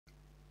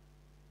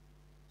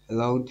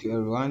Hello to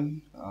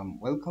everyone.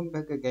 Welcome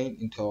back again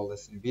into our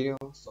lesson video.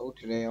 So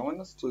today I want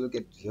us to look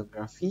at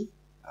geography,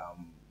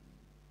 um,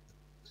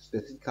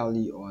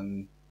 specifically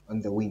on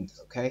the winds.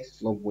 Okay,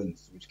 slope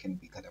winds, which can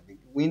be katabatic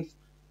winds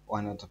or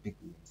anatropic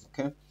winds.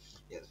 Okay,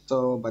 yes.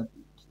 But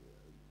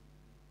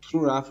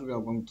through roughly we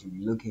are going to be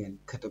looking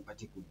at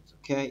katabatic winds.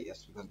 Okay,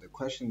 yes, because the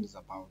question is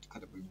about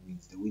katabatic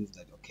winds, the winds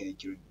that occur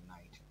during the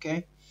night.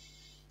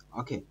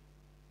 Okay.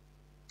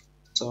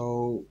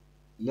 So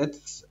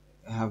let's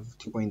have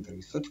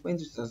 2.3. So 2.3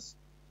 says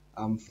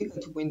figure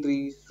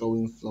 2.3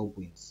 showing slope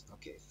winds.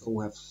 Okay, so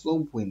we have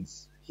slope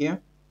winds here.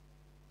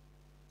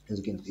 As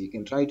you can see, you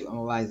can try to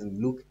analyze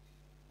and look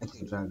at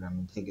the diagram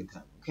and take your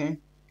time. Okay,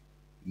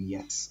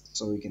 yes,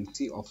 so you can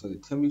see also the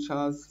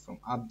temperatures from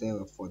up there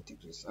were 4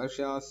 degrees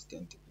Celsius,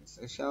 10 degrees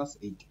Celsius,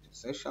 8 degrees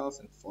Celsius,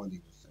 and 4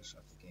 degrees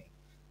Celsius again.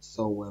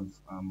 So we have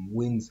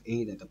winds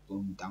A that are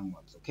blowing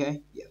downwards.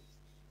 Okay, yes,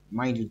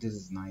 mind you, this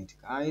is night,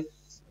 guys.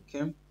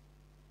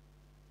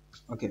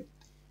 Okay,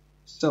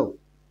 so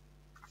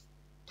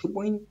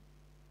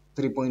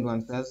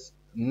 2.3.1 says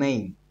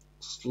name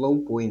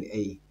slope wind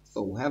A.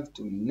 So we have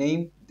to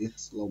name this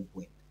slope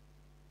wind.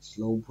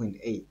 Slope wind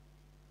A.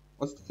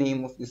 What's the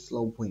name of this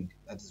slope wind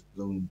that is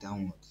blowing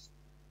downwards?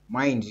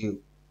 Mind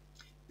you,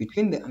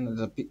 between the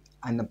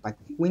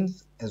anapatic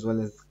winds as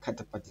well as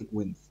katapatic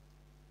winds.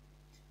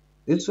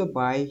 This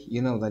whereby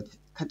you know that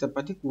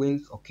katapatic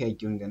winds occur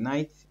during the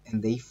night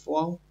and they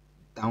fall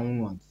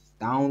downwards,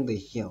 down the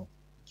hill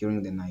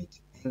during the night.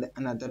 And the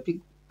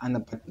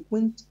anapatic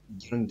winds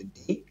during the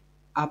day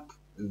up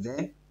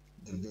the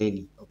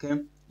valley.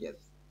 Okay, yes,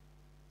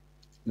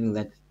 meaning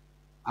that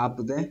up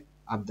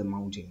the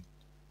mountain.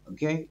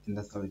 Okay, and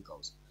that's how it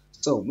goes.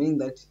 So meaning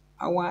that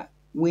our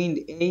wind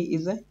A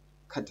is a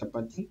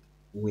katapatic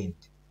wind.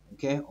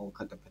 Okay, or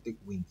katapatic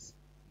winds.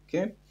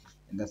 Okay,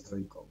 and that's how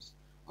it goes.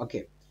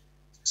 Okay,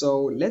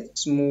 so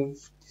let's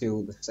move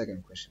to the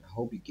second question. I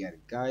hope you get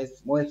it,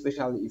 guys. More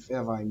especially if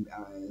ever,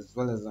 as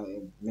well as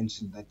I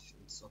mentioned that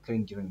it's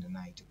occurring during the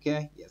night.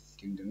 Okay, yes,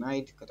 during the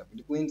night,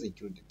 katapatic winds, and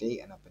during the day,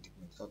 anapatic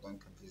winds. So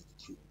don't confuse the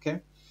two.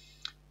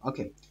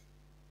 Okay.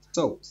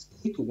 So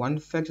state one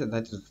factor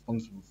that is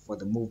responsible for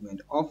the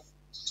movement of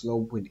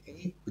slope wind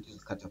A, which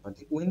is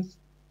katapatic winds,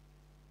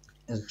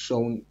 as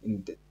shown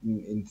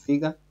in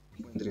figure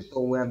 2.3. So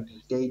we have to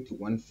state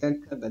one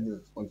factor that is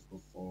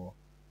responsible for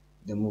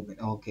the movement.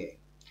 Okay.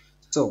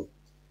 So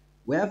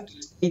we have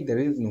to state the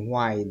reason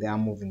why they are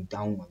moving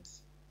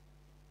downwards.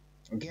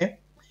 Okay,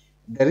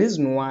 the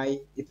reason why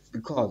it's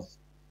because,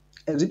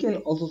 as you can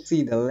also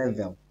see, the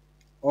level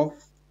of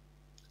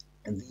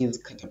these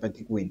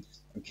katabatic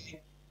winds,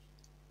 okay,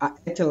 are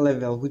at a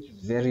level which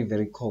is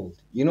very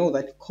cold. You know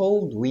that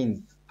cold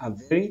winds are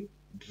very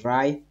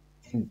dry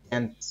and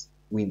dense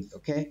winds.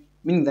 Okay,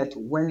 meaning that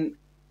when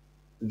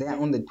they are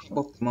on the top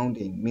of the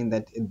mountain, mean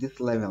that at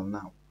this level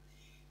now,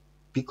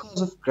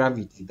 because of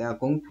gravity, they are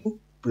going to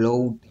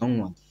blow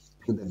downwards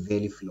to the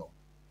valley floor.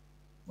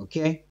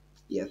 Okay,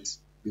 yes,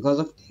 because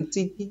of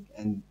density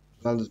and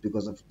as well as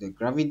because of the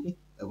gravity,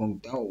 they're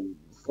going to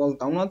fall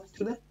downwards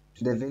to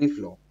the very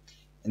floor,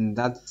 and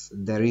that's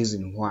the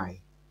reason why.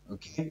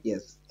 Okay,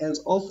 yes, as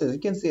also as you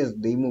can see, as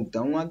they move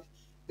downwards,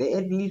 they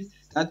at least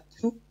start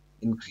to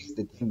increase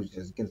the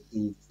temperature. As you can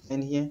see, it's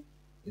 10 here,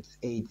 it's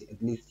 8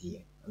 at least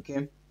here.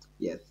 Okay,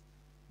 yes,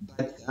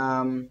 but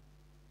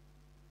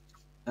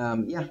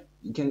yeah,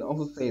 you can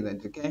also say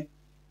that. Okay,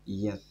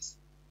 yes,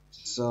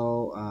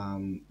 so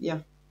yeah,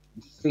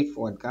 it's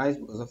straightforward, guys.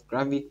 Because of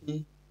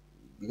gravity,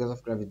 they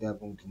are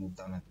going to move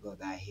down because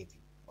they are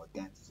heavy or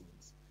dense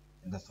winds,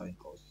 and that's how it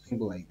goes.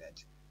 Simple like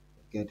that.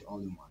 Get all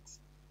the marks.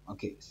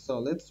 Okay, so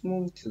let's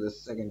move to the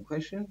second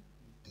question.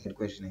 Third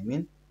question, I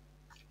mean.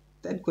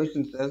 That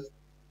question says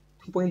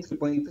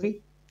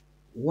 2.3.3.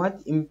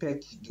 What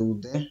impact do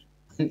the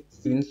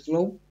uneven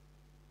slope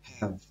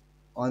have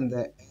on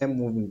the air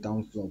moving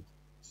down slope?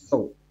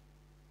 So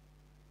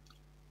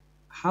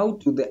how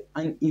to the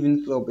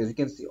uneven slope? As you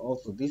can see,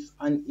 also this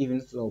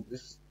uneven slope,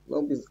 this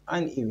slope is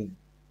uneven.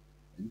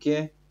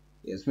 Okay,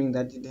 yes, meaning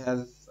that it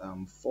has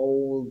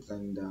folds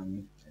and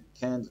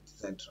turns,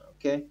 etc.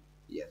 Okay,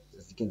 yes,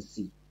 as you can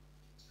see.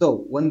 So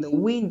when the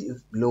wind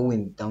is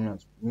blowing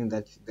downwards, meaning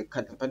that the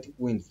katabatic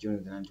winds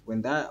during the night,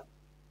 when they're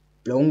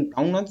blowing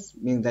downwards,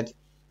 meaning that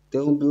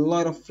there will be a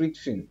lot of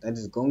friction that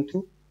is going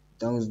to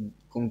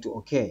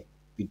occur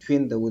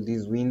between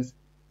these winds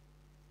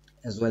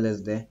as well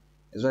as the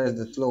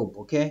slope.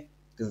 Okay,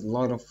 there's a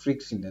lot of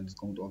friction that is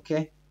going to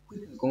occur,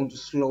 which is going to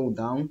slow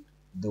down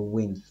the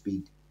wind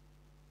speed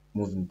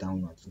moving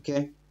downwards.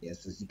 Okay,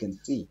 yes, as you can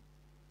see,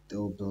 there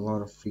will be a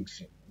lot of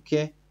friction.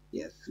 Okay,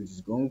 yes, which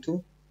is going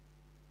to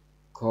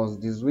cause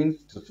these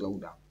winds to slow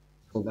down.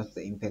 So that's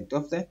the impact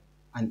of the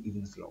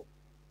uneven slope,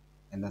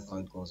 and that's how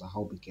it goes. I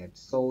hope it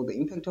gets. So the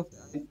impact of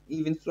the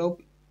uneven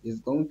slope is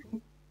going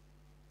to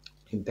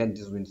impact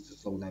these winds to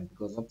slow down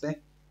because of the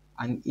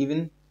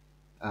uneven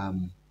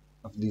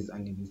of this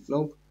uneven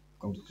slope.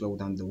 Going to slow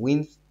down the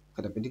winds,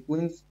 katabatic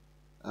winds.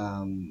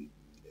 Um,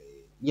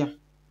 yeah,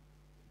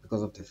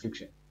 because of the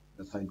friction.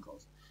 That's how it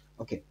goes.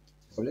 Okay,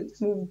 So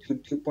let's move to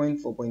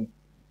 2.3.4.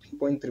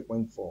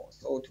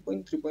 So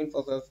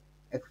 2.3.4 says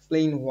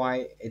explain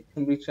why a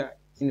temperature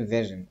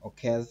inversion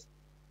occurs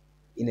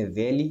in a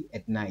valley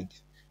at night.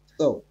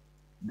 So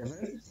the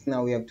very first thing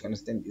now we have to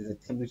understand is a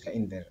temperature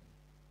inversion.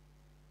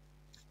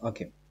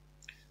 Okay,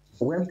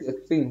 so we have to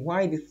explain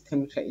why this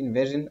temperature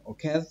inversion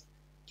occurs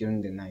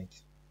during the night.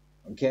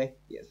 Okay,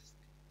 yes,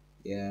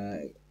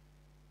 yeah,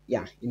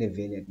 yeah, in a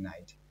valley at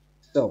night.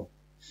 So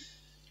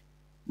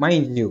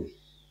mind you,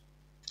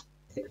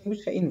 the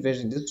temperature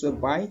inversion this will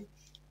by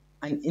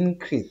an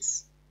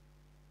increase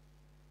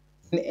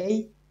in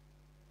a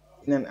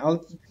in an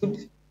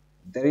altitude.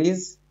 There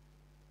is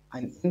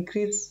an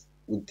increase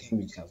with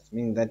temperatures,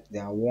 meaning that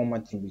there are warmer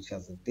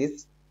temperatures at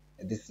this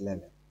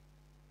level.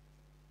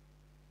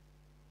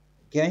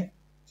 Okay,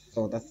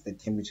 so that's the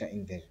temperature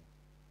inversion.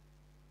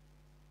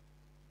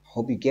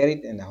 Hope you get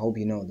it, and I hope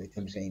you know the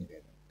temperature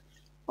inversion.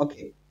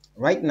 Okay,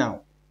 right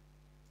now,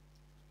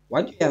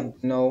 what you have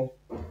to know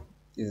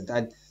is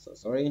that, so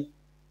sorry,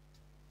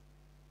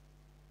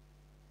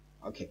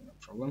 okay, no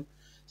problem.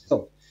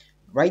 So,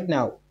 right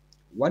now,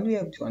 what we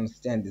have to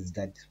understand is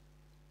that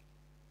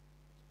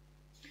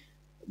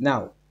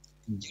now,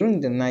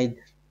 during the night,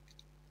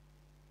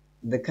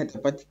 the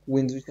katabatic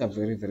winds, which are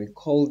very, very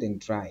cold and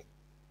dry,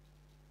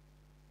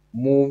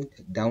 moved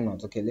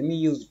downwards. Okay, let me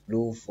use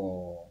blue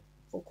for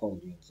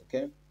cold winds.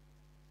 Okay,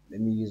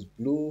 let me use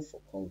blue for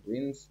cold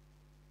winds.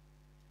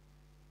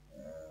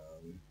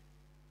 Um,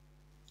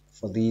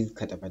 for these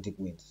katabatic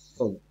winds.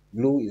 So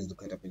blue is the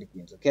katabatic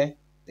winds. Okay,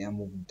 they are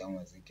moving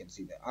downwards. You can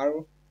see the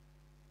arrow.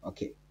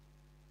 Okay,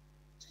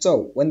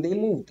 so when they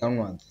move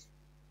downwards,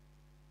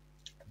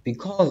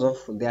 because of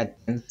their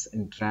dense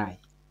and dry,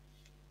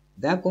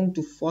 they are going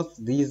to force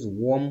these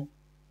warm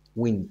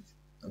winds,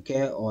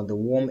 okay, or the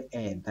warm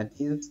air that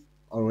is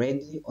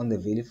already on the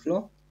valley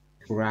floor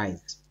to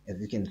rise, as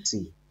you can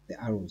see the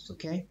arrows.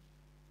 Okay,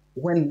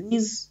 when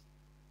this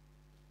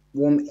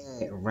warm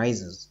air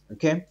rises,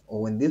 okay,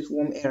 or when this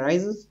warm air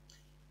rises,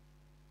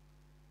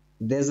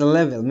 there's a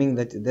level, meaning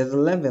that there's a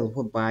level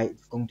whereby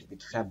it's going to be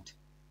trapped,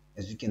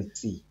 as you can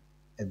see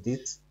at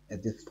this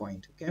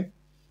point. Okay,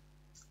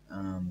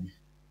 um,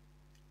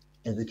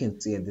 as you can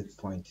see at this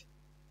point.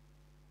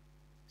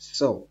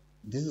 So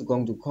this is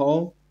going to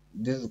cause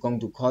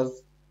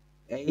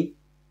a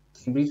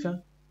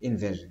temperature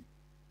inversion,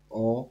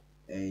 or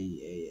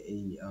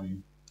a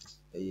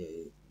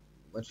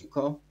what you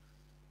call,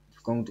 it's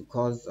going to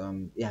cause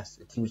yes,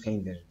 a temperature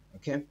inversion.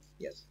 Okay,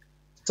 yes.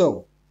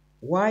 So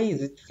why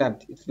is it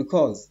trapped? It's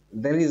because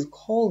there is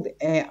cold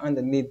air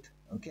underneath.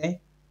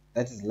 Okay,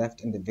 that is left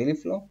in the valley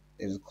floor.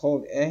 There is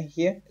cold air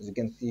here, as you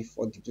can see,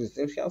 4 degrees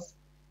Celsius.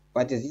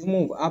 But as you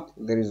move up,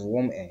 there is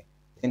warm air,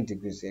 10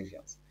 degrees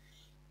Celsius.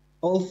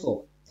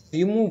 Also, if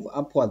you move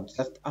upward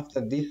just after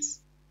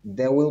this,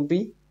 there will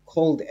be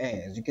cold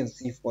air, as you can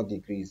see, 4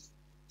 degrees.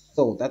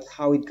 So that's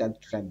how it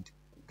got trapped.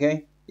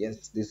 Okay,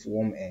 yes, this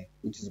warm air,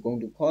 which is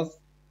going to cause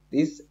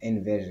this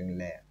inversion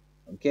layer.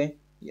 Okay,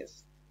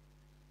 yes,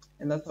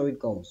 and that's how it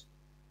goes.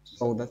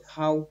 So that's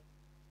how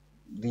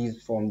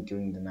these form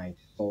during the night.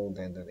 So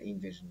the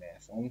inversion layer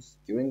forms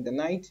during the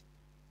night,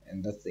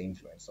 and that's the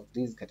influence of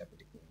these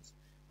katabatic winds.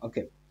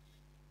 Okay,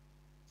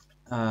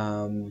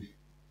 um,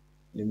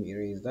 let me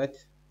erase that.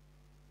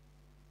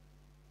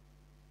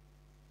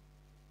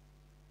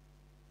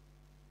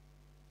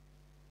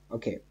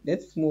 Okay,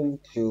 let's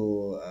move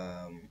to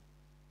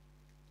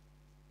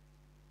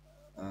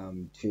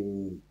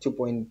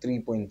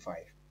 2.3.5.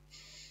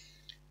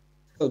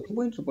 So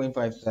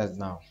 2.3.5 says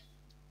now,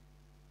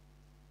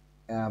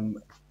 um,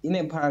 in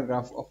a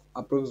paragraph of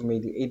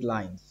approximately 8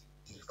 lines,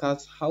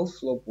 discuss how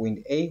slope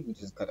wind A,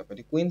 which is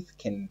katabatic winds,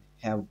 can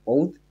have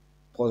both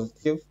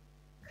positive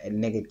and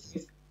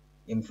negative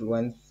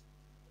influence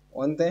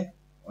on the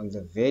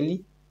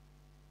valley,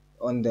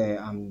 on the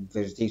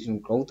vegetation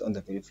growth on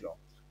the valley floor.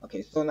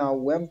 Okay, so now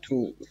we have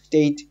to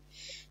state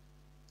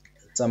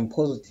some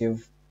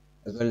positive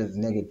as well as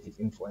negative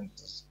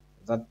influences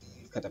that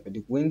these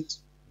katabatic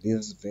winds,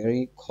 these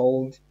very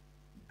cold,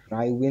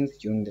 dry winds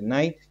during the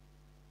night,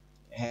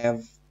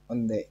 have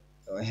on the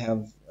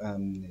have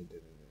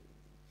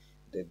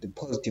the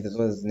positive as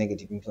well as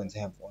negative influence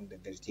have on the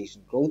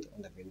vegetation growth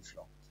on the valley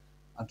floor.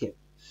 Okay,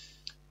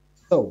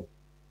 so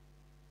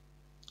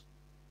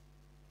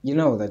you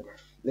know that,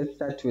 let's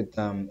start with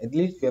at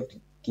least you have to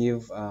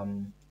give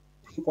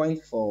 2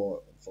 points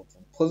for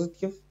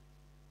positive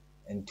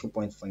and 2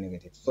 points for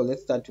negative. So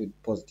let's start with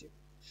positive.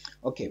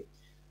 Okay,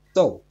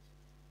 so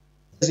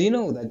as you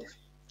know that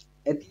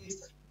at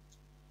least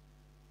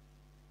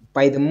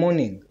by the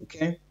morning,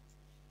 okay,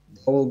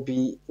 there will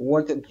be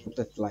water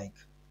droplets, like,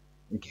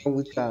 okay,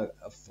 which are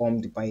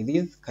formed by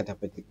these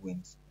katabatic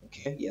winds.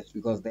 Okay, yes,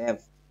 because they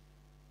have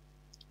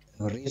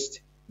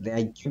reached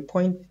their dew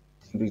point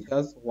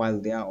temperatures while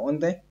they are on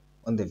the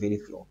valley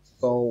floor.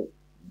 So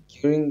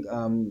during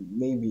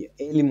maybe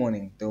early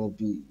morning there will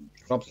be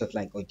droplets,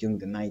 like, or during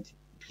the night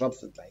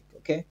droplets, like,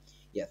 okay,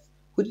 yes,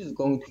 which is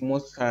going to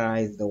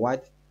moisturize the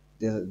what,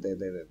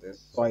 the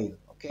soil,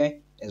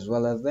 okay, as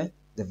well as the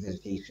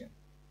vegetation.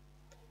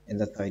 and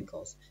that's how it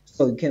goes.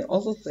 So you can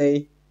also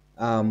say,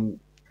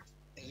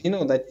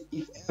 that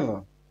if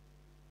ever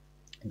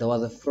there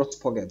was a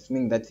frost pocket,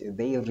 meaning that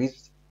they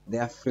reached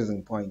their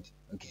freezing point,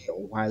 okay,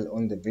 while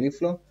on the valley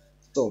floor.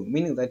 So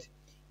meaning that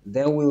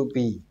there will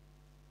be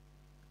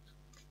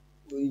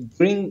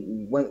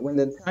during when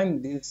the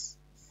time these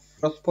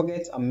frost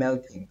pockets are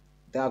melting,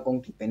 they are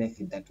going to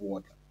benefit that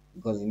water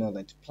because you know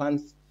that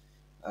plants,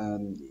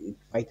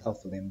 it's vital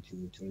for them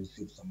to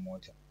receive some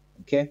water.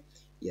 Okay,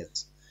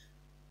 yes,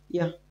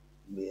 yeah,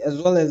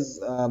 as well as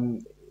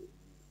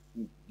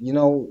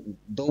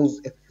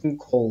those extreme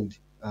cold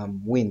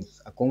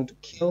winds are going to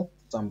kill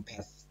some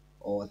pests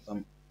or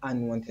some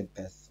unwanted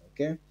pests.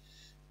 Okay,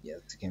 yes,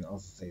 you can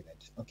also say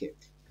that. Okay,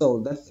 so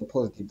that's the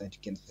positive that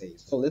you can say.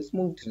 So let's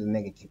move to the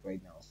negative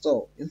right now.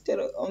 So instead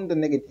of on the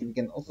negative, you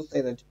can also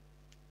say that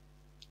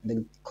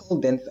the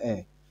cold dense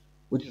air,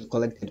 which is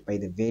collected by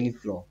the valley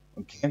floor,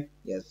 okay,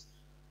 yes,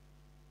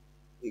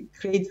 it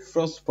creates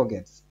frost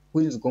pockets,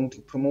 which is going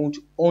to promote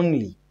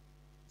only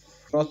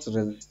frost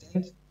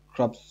resistant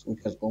crops,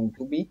 which is going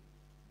to be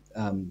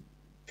um,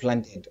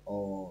 planted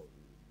or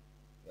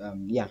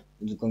yeah,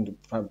 it's going to be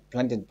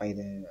planted by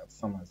the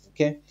farmers.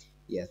 Okay,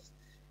 yes,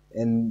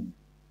 and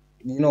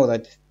you know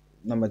that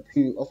number two,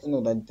 you also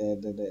know that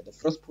the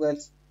frost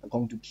plants are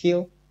going to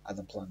kill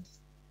other plants.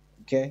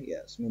 Okay,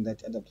 yes, mean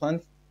that other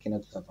plants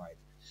cannot survive.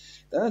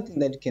 The other thing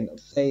that you can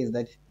say is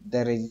that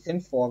the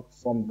resistant fog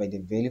formed by the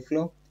valley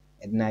floor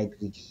at night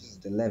reduces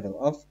the level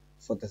of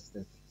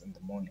photosynthesis in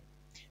the morning,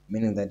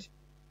 meaning that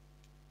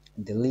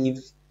the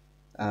leaves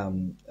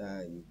aren't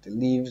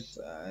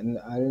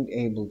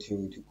able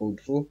to go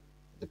through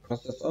the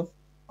process of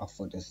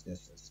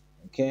photosynthesis,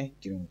 okay,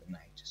 during the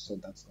night. So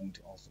that's going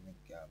to also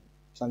make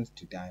plants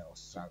to die or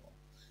struggle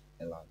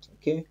a lot.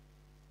 Okay,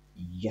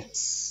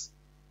 yes.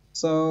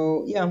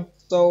 So yeah,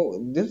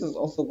 so this is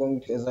also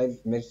going to, as I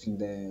mentioned,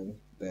 the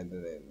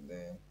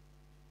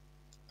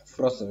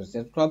frost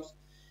resistant crops.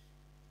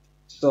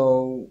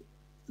 So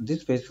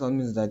this basically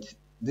means that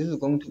this is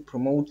going to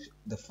promote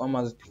the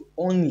farmers to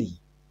only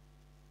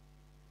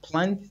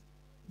plant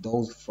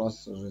those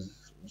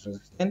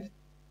resistant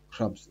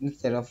crops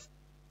instead of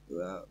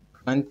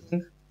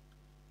planting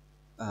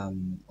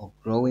or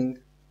growing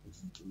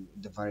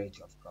the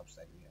variety of crops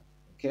that we have.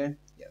 Okay,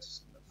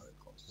 yes, that's how it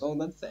goes. So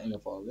that's the end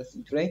of our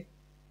lesson today.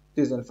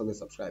 Please don't forget to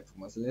subscribe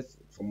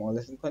for more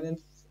lesson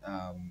content.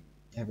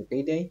 Have a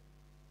great day.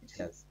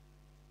 Cheers.